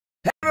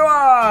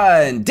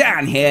everyone!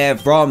 Dan here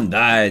from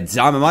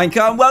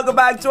DanTDM, and welcome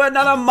back to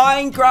another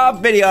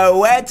Minecraft video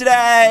where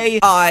today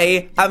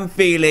I am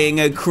feeling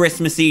a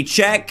Christmassy.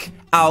 Check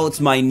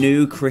out my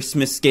new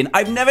Christmas skin.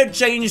 I've never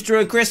changed to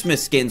a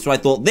Christmas skin, so I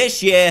thought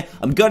this year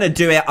I'm gonna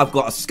do it. I've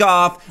got a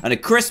scarf and a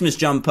Christmas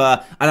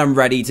jumper and I'm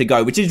ready to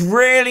go, which is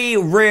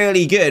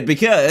really good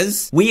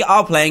because we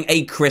are playing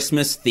a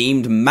Christmas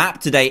themed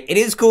map today. It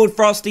is called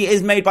Frosty. It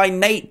is made by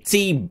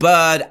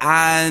DanTDM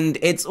and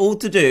it's all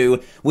to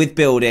do with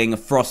building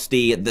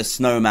Frosty the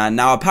Snowman.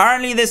 Now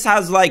apparently this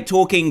has like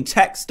talking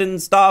text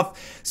and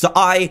stuff, so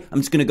I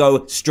am just gonna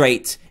go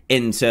straight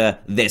into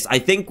this. I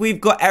think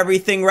we've got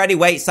everything ready.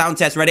 Wait, sound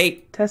test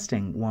ready?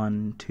 Testing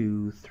 1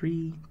 2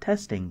 3.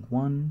 Testing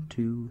 1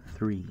 2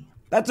 3.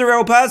 That's a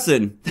real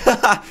person.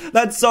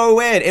 That's so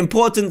weird.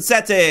 Important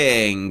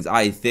settings.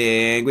 I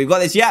think we've got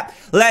this. Yep.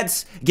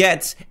 Let's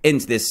get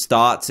into this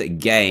start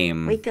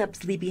game. Wake up,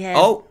 sleepyhead.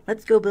 Oh.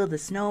 Let's go build a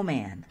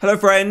snowman. Hello,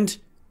 friend.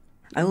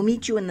 I will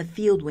meet you in the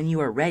field when you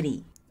are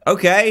ready.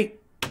 Okay.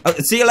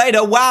 See you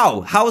later.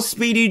 Wow, how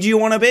speedy do you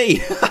want to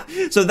be?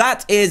 So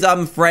that is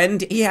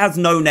friend. He has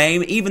no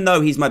name, even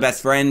though he's my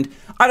best friend.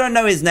 I don't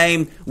know his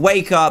name.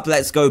 Wake up.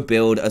 Let's go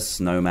build a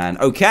snowman.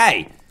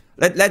 Okay,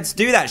 let's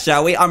do that,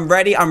 shall we? I'm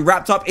ready. I'm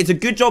wrapped up. It's a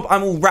good job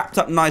I'm all wrapped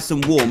up nice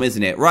and warm,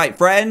 isn't it? Right,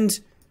 friend?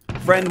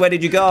 Friend, where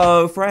did you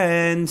go?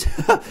 Friend.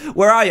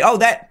 Where are you? Oh,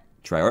 there.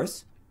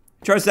 Treoris?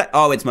 Treoris,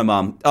 oh, it's my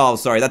mum. Oh,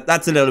 sorry,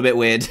 that's a little bit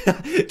weird.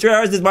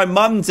 Treoris is my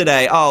mum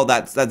today. Oh,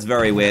 that's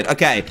very weird.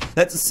 Okay,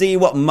 let's see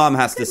what mum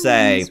has to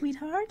say. Good morning,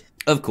 sweetheart.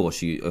 Of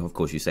course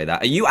you say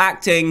that. Are you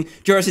acting?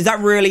 Treoris, is that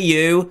really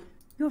you?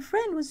 Your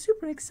friend was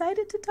super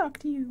excited to talk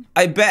to you.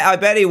 I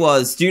bet he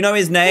was. Do you know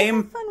his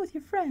name? Have fun with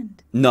your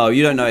friend. No,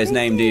 you don't know his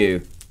name, do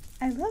you?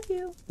 I love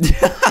you.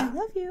 I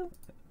love you.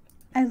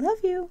 I love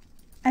you.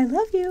 I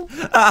love you.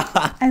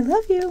 I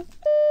love you.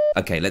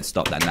 Okay, let's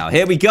stop that now.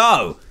 Here we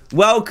go.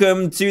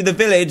 Welcome to the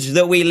village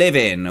that we live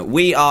in.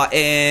 We are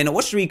in,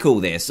 what should we call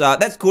this?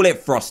 Let's call it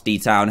Frosty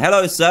Town.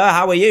 Hello, sir.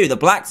 How are you? The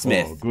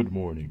blacksmith. Oh, good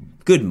morning.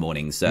 Good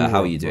morning, sir. How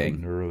are you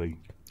doing? Early.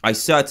 I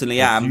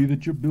certainly am. I see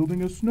that you're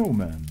building a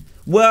snowman.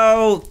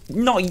 Well,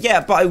 not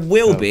yet, but I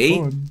will be.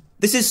 Fun.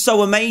 This is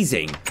so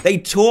amazing. They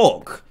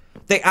talk.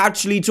 They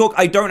actually talk.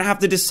 I don't have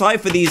to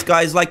decipher these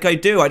guys like I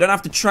do. I don't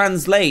have to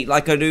translate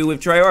like I do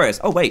with Treoris.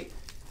 Oh, wait.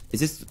 Is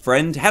this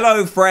friend?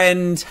 Hello,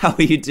 friend. How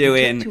are you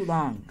doing? It took too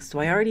long, so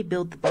I already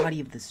built the body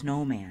of the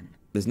snowman.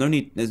 There's no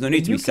need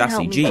to be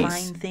sassy. You can Jeez. help me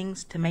find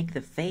things to make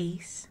the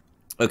face.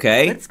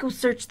 Okay. Let's go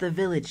search the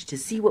village to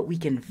see what we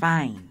can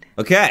find.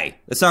 Okay,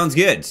 that sounds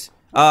good.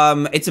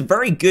 It's a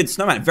very good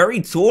snowman.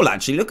 Very tall,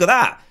 actually. Look at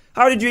that.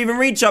 How did you even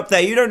reach up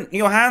there?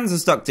 Your hands are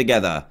stuck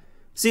together.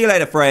 See you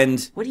later,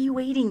 friend. What are you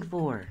waiting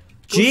for?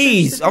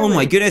 Jeez. Oh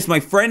my goodness,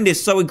 my friend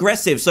is so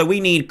aggressive. So we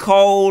need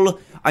coal,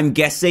 I'm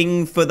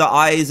guessing, for the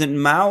eyes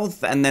and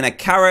mouth, and then a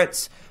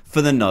carrot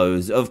for the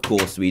nose. Of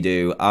course we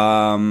do.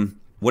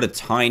 What a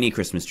tiny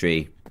Christmas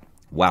tree.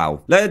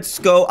 Wow. Let's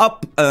go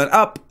up and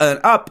up and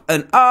up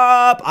and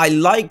up. I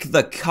like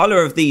the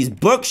color of these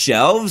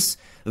bookshelves.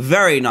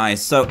 Very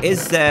nice. So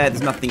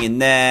there's nothing in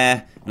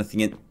there. Nothing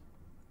in...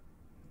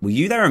 Were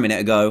you there a minute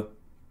ago?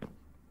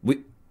 Were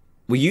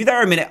you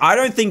there a minute? I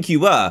don't think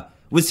you were.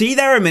 Was he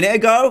there a minute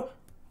ago?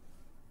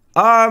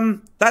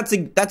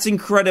 That's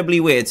incredibly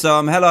weird.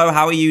 So, hello,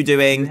 how are you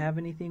doing? Do you have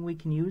anything we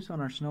can use on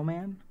our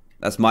snowman?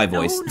 That's my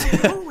voice.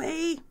 No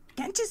way.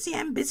 Can't you see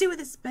I'm busy with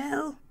a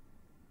spell?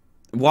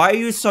 Why are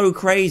you so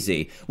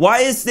crazy?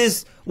 Why is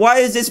this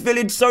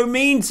village so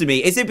mean to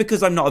me? Is it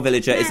because I'm not a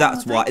villager?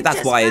 That's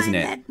why, isn't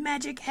it? That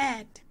magic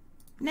hat.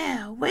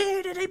 Now,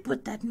 where did I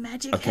put that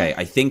magic hat? Okay,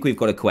 I think we've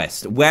got a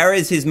quest. Where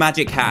is his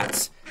magic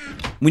hat?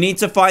 We need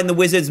to find the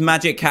wizard's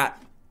magic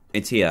hat.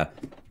 It's here.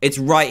 It's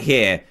right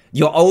here.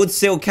 Your old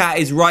silk hat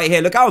is right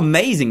here. Look how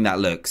amazing that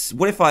looks.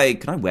 What if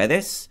can I wear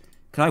this?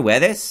 Can I wear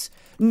this?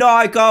 No,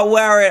 I can't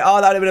wear it.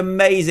 Oh, that would have been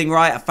amazing,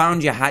 right? I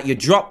found your hat. You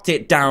dropped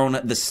it down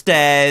the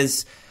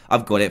stairs.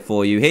 I've got it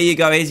for you. Here you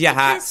go. Here's your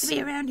hat. It has to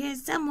be around here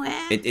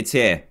somewhere. It's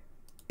here.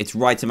 It's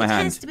right in my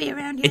hand. It has to be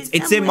around here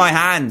It's in my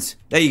hand.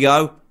 There you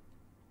go.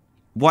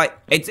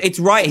 What? It's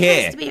right here.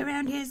 It has to be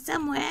around here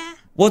somewhere.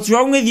 What's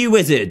wrong with you,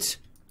 wizard?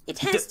 It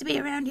has to be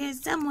around here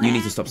somewhere. You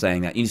need to stop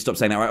saying that. You need to stop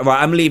saying that.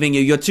 Right, I'm leaving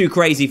you. You're too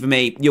crazy for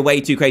me. You're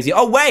way too crazy.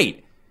 Oh,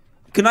 wait.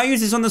 Can I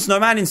use this on the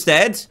snowman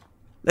instead?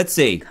 Let's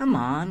see. Come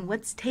on,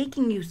 what's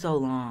taking you so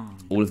long?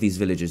 All of these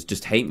villagers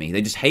just hate me.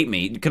 They just hate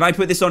me. Can I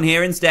put this on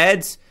here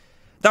instead?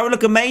 That would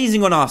look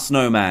amazing on our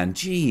snowman.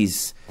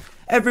 Jeez.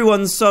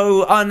 Everyone's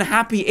so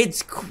unhappy.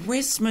 It's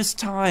Christmas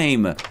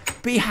time.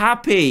 Be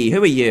happy.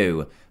 Who are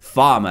you?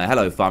 Farmer.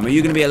 Hello, farmer. Are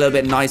you going to be a little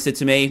bit nicer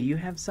to me? Do you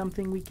have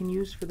something we can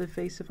use for the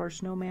face of our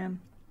snowman?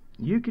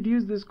 You could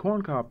use this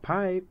corncob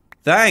pipe.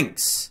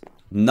 Thanks.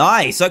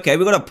 Nice. Okay,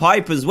 we got a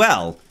pipe as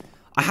well.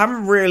 I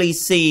haven't really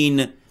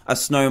seen a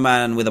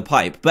snowman with a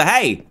pipe. But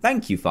hey,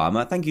 thank you,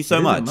 farmer. Thank you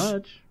so much.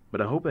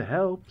 But I hope it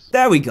helps.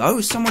 There we go.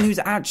 Someone who's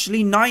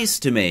actually nice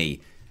to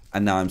me.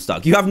 And now I'm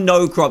stuck. You have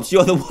no crops.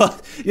 You're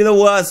the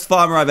worst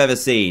farmer I've ever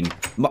seen.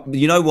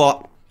 You know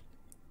what?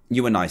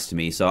 You were nice to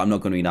me, so I'm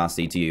not going to be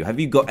nasty to you. Have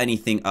you got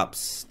anything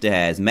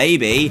upstairs?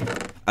 Maybe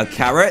a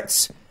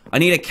carrot? I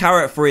need a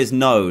carrot for his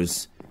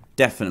nose.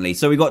 Definitely.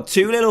 So we got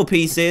 2 little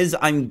pieces.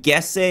 I'm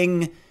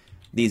guessing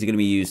these are going to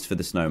be used for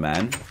the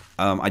snowman.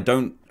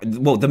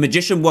 Well, the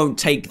magician won't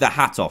take the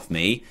hat off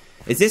me.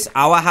 Is this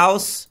our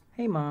house?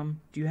 Hey,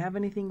 Mom, do you have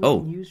anything we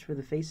can use for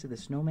the face of the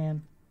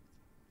snowman?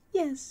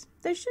 Yes,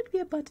 there should be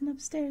a button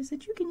upstairs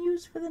that you can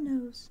use for the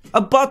nose. A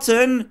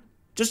button?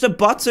 Just a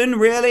button,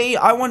 really?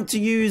 I want to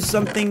use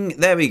something...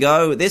 There we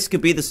go. This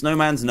could be the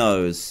snowman's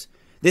nose.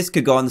 This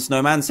could go on the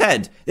snowman's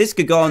head. This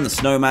could go on the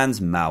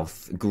snowman's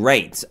mouth.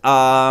 Great.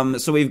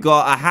 So we've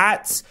got a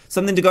hat,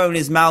 something to go in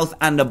his mouth,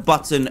 and a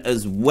button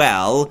as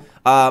well.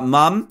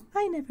 Mum?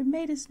 I never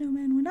made a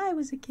snowman when I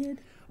was a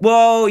kid.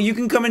 Well, you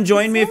can come and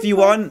join me if you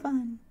want.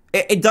 Fun.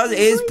 It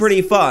is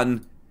pretty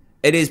fun.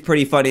 It is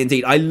pretty funny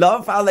indeed. I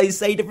love how they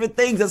say different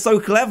things. That's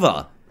so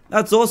clever.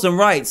 That's awesome.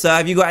 Right, so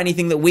have you got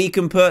anything that we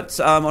can put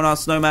on our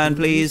snowman,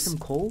 please? Some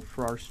coal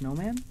for our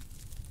snowman?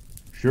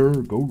 Sure,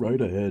 go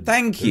right ahead.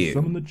 Thank you. There's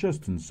some in the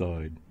chest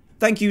inside.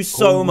 Thank you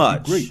so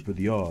much. Great for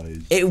the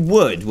eyes. It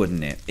would,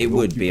 wouldn't it? It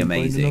would be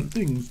amazing. Enough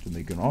things to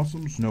make an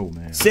awesome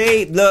snowman.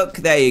 See, look,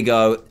 there you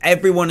go.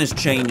 Everyone has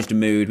changed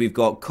mood. We've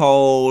got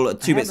coal,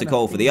 2 bits of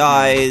coal for the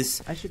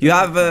eyes. You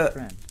have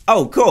a...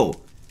 Oh,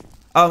 cool.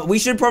 We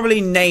should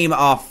probably name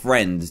our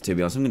friend, to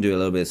be honest. I'm going to do a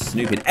little bit of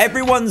snooping.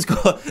 Everyone's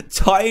got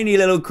tiny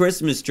little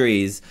Christmas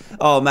trees.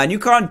 Oh, man, you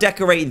can't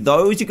decorate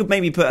those. You could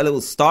maybe put a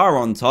little star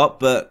on top,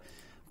 but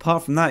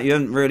apart from that, you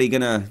aren't really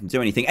going to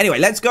do anything. Anyway,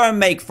 let's go and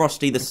make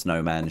Frosty the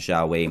snowman,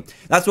 shall we?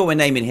 That's what we're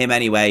naming him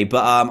anyway,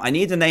 but I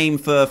need a name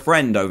for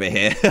friend over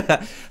here.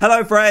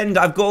 Hello, friend.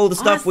 I've got all the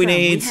stuff we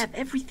need. We have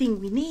everything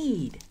we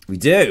need. We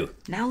do.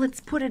 Now let's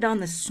put it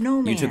on the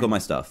snowman. You took all my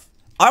stuff.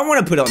 I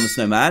want to put it on the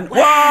snowman.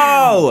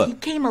 Wow, Whoa! he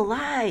came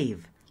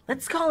alive.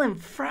 Let's call him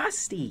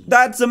Frosty.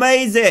 That's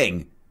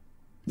amazing.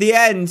 The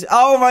end.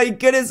 Oh my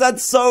goodness,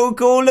 that's so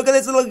cool. Look at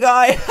this little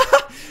guy.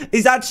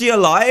 He's actually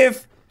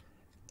alive.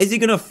 Is he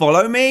going to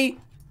follow me?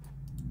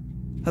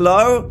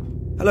 Hello?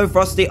 Hello,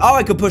 Frosty. Oh,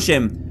 I could push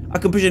him. I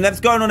can push him. Let's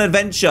go on an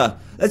adventure.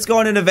 Let's go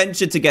on an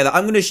adventure together.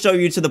 I'm going to show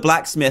you to the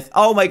blacksmith.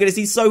 Oh my goodness,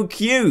 he's so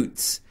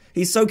cute.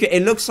 He's so cute.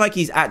 It looks like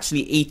he's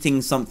actually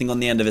eating something on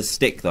the end of a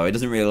stick, though. It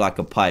doesn't really look like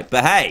a pipe.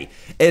 But hey,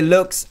 it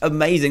looks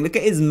amazing. Look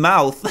at his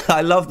mouth.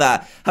 I love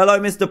that. Hello,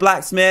 Mr.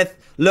 Blacksmith.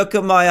 Look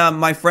at my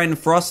my friend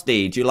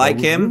Frosty. Do you like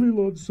him? I would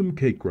really love some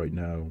cake right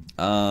now.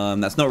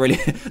 That's not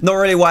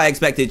really what I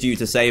expected you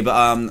to say,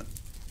 but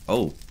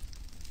oh.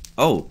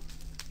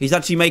 He's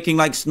actually making,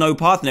 like, snow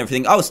path and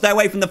everything. Oh, stay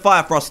away from the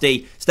fire,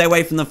 Frosty. Stay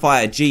away from the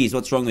fire. Jeez,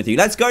 what's wrong with you?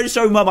 Let's go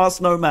show Mum our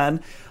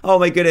snowman. Oh,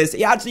 my goodness.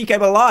 He actually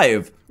came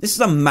alive. This is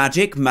a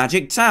magic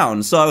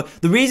town. So,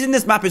 the reason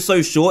this map is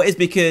so short is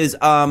because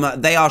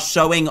they are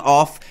showing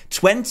off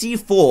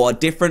 24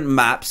 different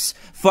maps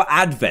for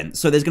Advent.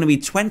 So, there's going to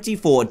be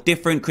 24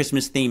 different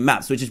Christmas-themed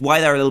maps, which is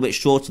why they're a little bit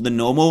shorter than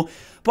normal.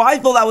 But I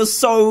thought that was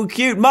so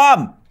cute.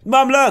 Mum,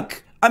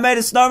 look. I made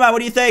a snowman. What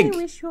do you think? I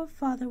wish your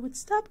father would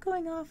stop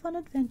going off on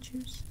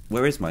adventures.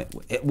 Where is my...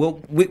 Well,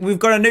 we've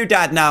got a new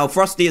dad now.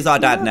 Frosty is our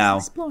dad now.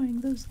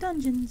 Exploring those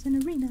dungeons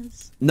and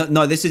arenas.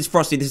 No, this is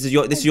Frosty. This is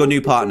your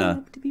new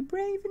partner. To be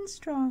brave and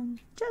strong,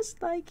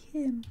 just like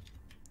him.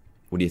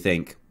 What do you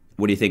think?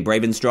 What do you think?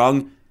 Brave and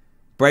strong?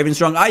 Brave and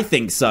strong? I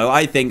think so.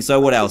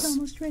 What else? Lunch is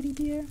almost ready,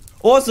 dear.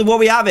 Awesome. What are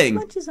we having?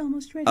 Lunch is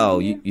almost ready, Oh,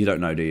 dear. you don't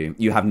know, do you?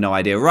 You have no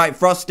idea. Right,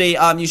 Frosty,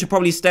 you should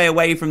probably stay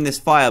away from this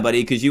fire,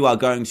 buddy, because you are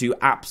going to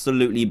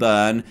absolutely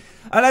burn.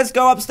 And let's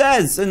go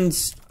upstairs. And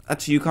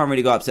actually, you can't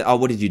really go upstairs. Oh,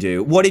 what did you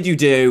do? What did you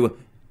do?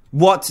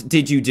 What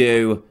did you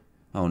do?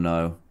 Oh,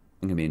 no.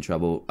 I'm going to be in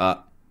trouble.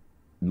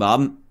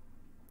 Mum,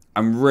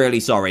 I'm really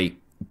sorry,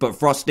 but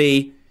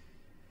Frosty...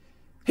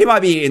 He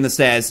might be eating the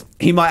stairs.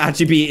 He might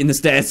actually be eating the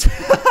stairs.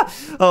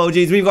 Oh,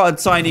 geez, we've got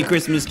a tiny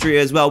Christmas tree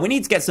as well. We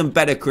need to get some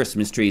better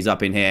Christmas trees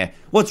up in here.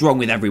 What's wrong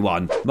with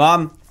everyone?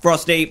 Mom,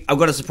 Frosty, I've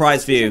got a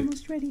surprise for you.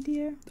 Almost ready,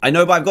 dear. I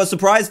know, but I've got a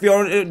surprise for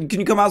you. Can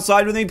you come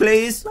outside with me,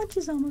 please? Lunch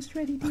is almost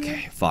ready, dear.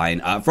 Okay,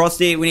 fine.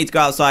 Frosty, we need to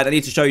go outside. I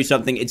need to show you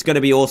something. It's going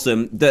to be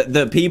awesome.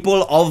 The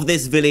people of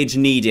this village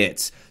need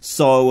it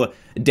so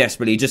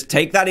desperately. Just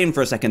take that in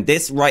for a second.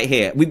 This right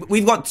here.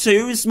 We've got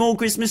 2 small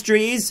Christmas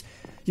trees.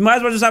 You might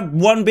as well just have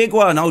one big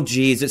one. Oh,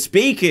 jeez.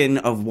 Speaking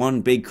of one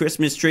big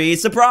Christmas tree,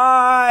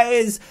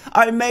 surprise!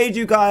 I made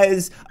you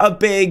guys a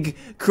big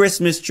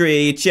Christmas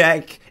tree.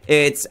 Check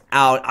it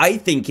out. I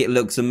think it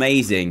looks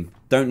amazing.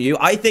 Don't you?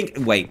 I think...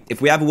 Wait, if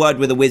we have a word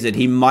with a wizard,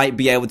 he might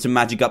be able to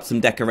magic up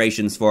some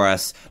decorations for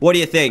us. What do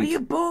you think? Are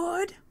you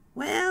bored?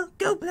 Well,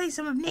 go play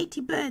some of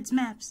Natey Bird's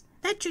maps.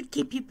 That should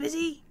keep you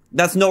busy.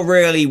 That's not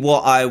really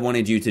what I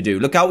wanted you to do.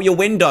 Look out your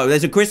window.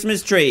 There's a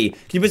Christmas tree. Can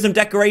you put some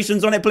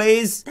decorations on it,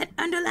 please? That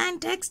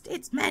underlined text,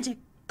 it's magic.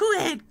 Go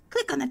ahead.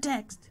 Click on the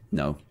text.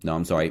 No,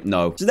 I'm sorry.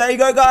 No. So there you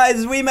go,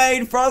 guys. We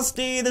made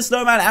Frosty the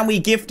Snowman, and we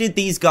gifted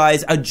these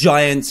guys a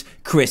giant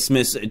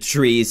Christmas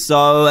tree.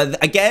 So,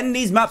 again,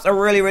 these maps are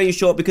really, really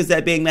short because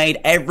they're being made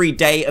every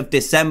day of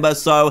December.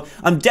 So,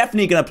 I'm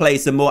definitely going to play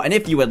some more. And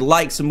if you would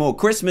like some more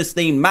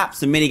Christmas-themed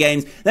maps and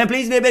minigames, then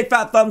please give me a big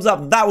fat thumbs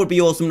up. That would be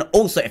awesome. And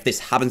also, if this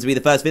happens to be the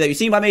first video you've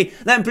seen by me,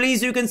 then please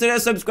do consider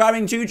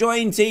subscribing to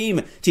join Team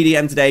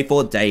TDM today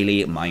for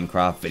daily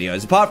Minecraft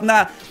videos. Apart from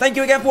that, thank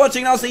you again for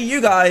watching, and I'll see you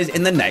guys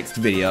in the next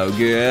video.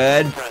 Goodbye.